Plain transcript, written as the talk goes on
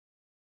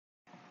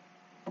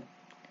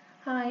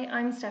Hi,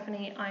 I'm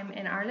Stephanie. I'm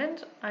in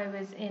Ireland. I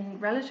was in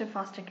relative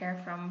foster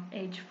care from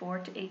age 4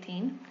 to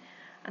 18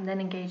 and then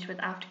engaged with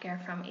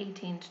aftercare from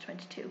 18 to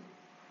 22.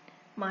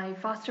 My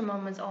foster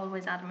mum was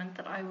always adamant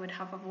that I would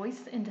have a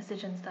voice in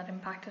decisions that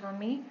impacted on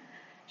me.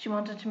 She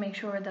wanted to make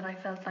sure that I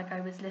felt like I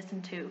was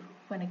listened to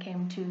when it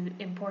came to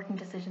important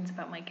decisions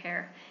about my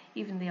care,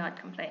 even the odd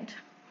complaint.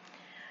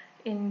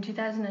 In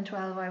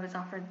 2012, I was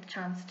offered the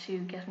chance to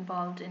get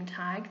involved in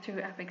TAG through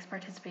EPIC's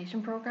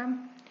participation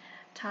programme.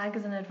 TAG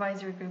is an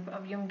advisory group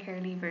of young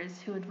care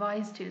leavers who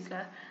advise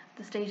TUSLA,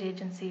 the state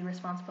agency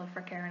responsible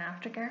for care and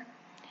aftercare.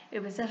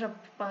 It was set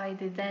up by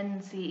the then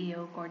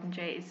CEO Gordon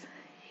Jays.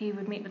 He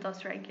would meet with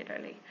us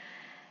regularly.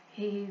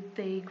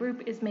 The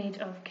group is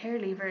made of care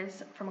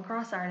leavers from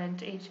across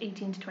Ireland aged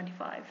 18 to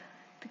 25.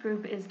 The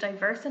group is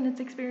diverse in its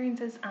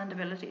experiences and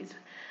abilities,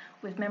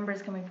 with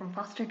members coming from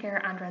foster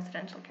care and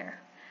residential care.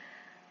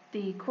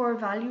 The core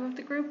value of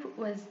the group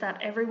was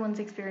that everyone's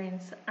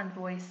experience and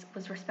voice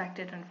was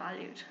respected and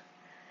valued.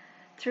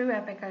 Through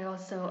EPIC, I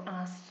also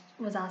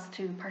was asked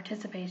to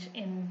participate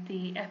in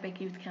the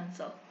EPIC Youth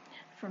Council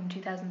from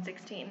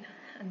 2016.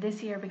 And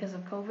this year, because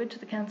of COVID,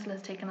 the Council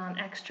has taken on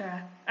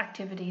extra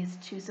activities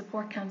to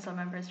support Council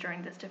members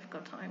during this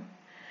difficult time,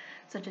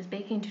 such as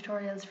baking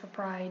tutorials for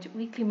Pride,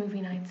 weekly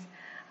movie nights,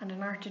 and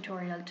an art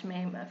tutorial, to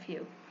name a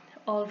few,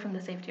 all from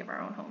the safety of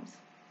our own homes.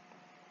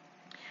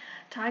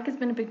 TAG has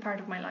been a big part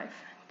of my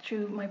life.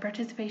 Through my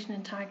participation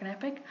in TAG and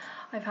EPIC,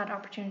 I've had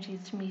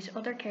opportunities to meet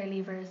other care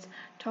leavers,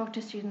 talk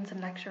to students and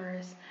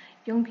lecturers,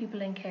 young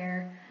people in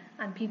care,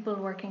 and people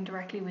working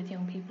directly with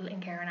young people in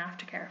care and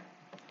aftercare.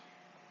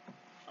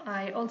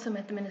 I also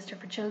met the Minister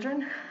for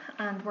Children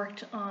and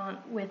worked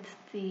with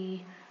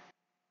the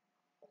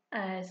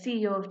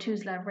CEO of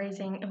TUSLA,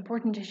 raising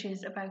important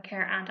issues about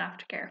care and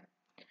aftercare.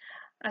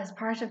 As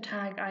part of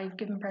TAG, I've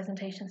given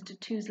presentations to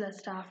TUSLA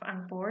staff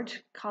and board,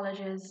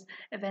 colleges,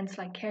 events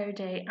like Care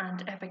Day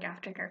and EPIC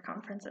Aftercare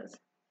conferences.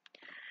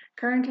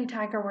 Currently,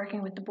 TAG are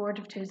working with the board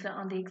of TUSLA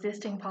on the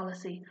existing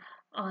policy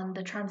on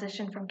the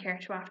transition from care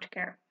to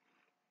aftercare.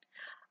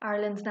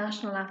 Ireland's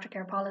national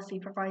aftercare policy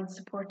provides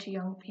support to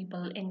young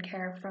people in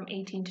care from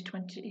 18 to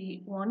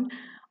 21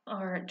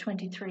 or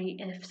 23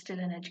 if still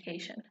in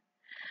education.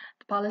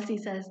 The policy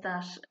says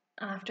that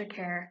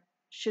aftercare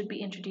should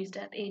be introduced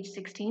at age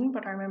 16,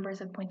 but our members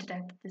have pointed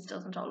out that this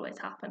doesn't always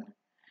happen.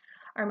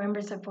 Our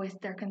members have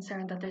voiced their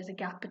concern that there's a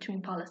gap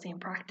between policy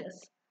and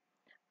practice.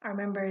 Our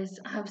members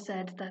have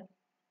said that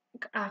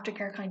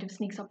aftercare kind of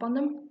sneaks up on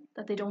them,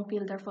 that they don't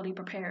feel they're fully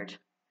prepared.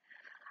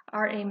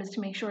 Our aim is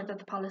to make sure that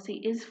the policy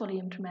is fully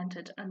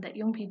implemented and that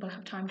young people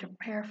have time to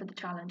prepare for the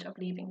challenge of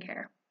leaving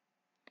care.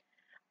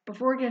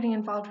 Before getting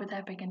involved with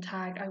EPIC and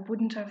TAG, I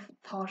wouldn't have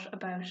thought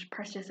about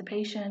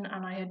participation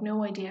and I had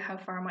no idea how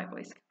far my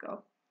voice could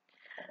go.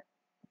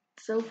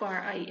 So far,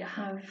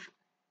 I've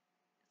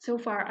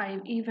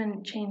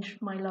even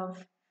changed my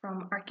love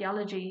from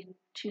archaeology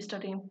to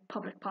studying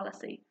public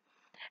policy.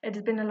 It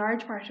has been a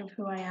large part of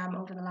who I am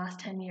over the last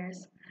 10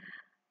 years.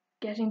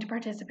 Getting to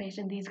participate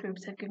in these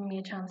groups have given me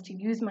a chance to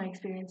use my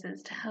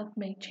experiences to help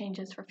make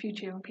changes for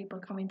future young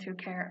people coming through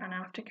care and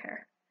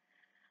aftercare.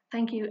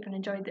 Thank you and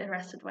enjoy the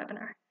rest of the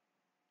webinar.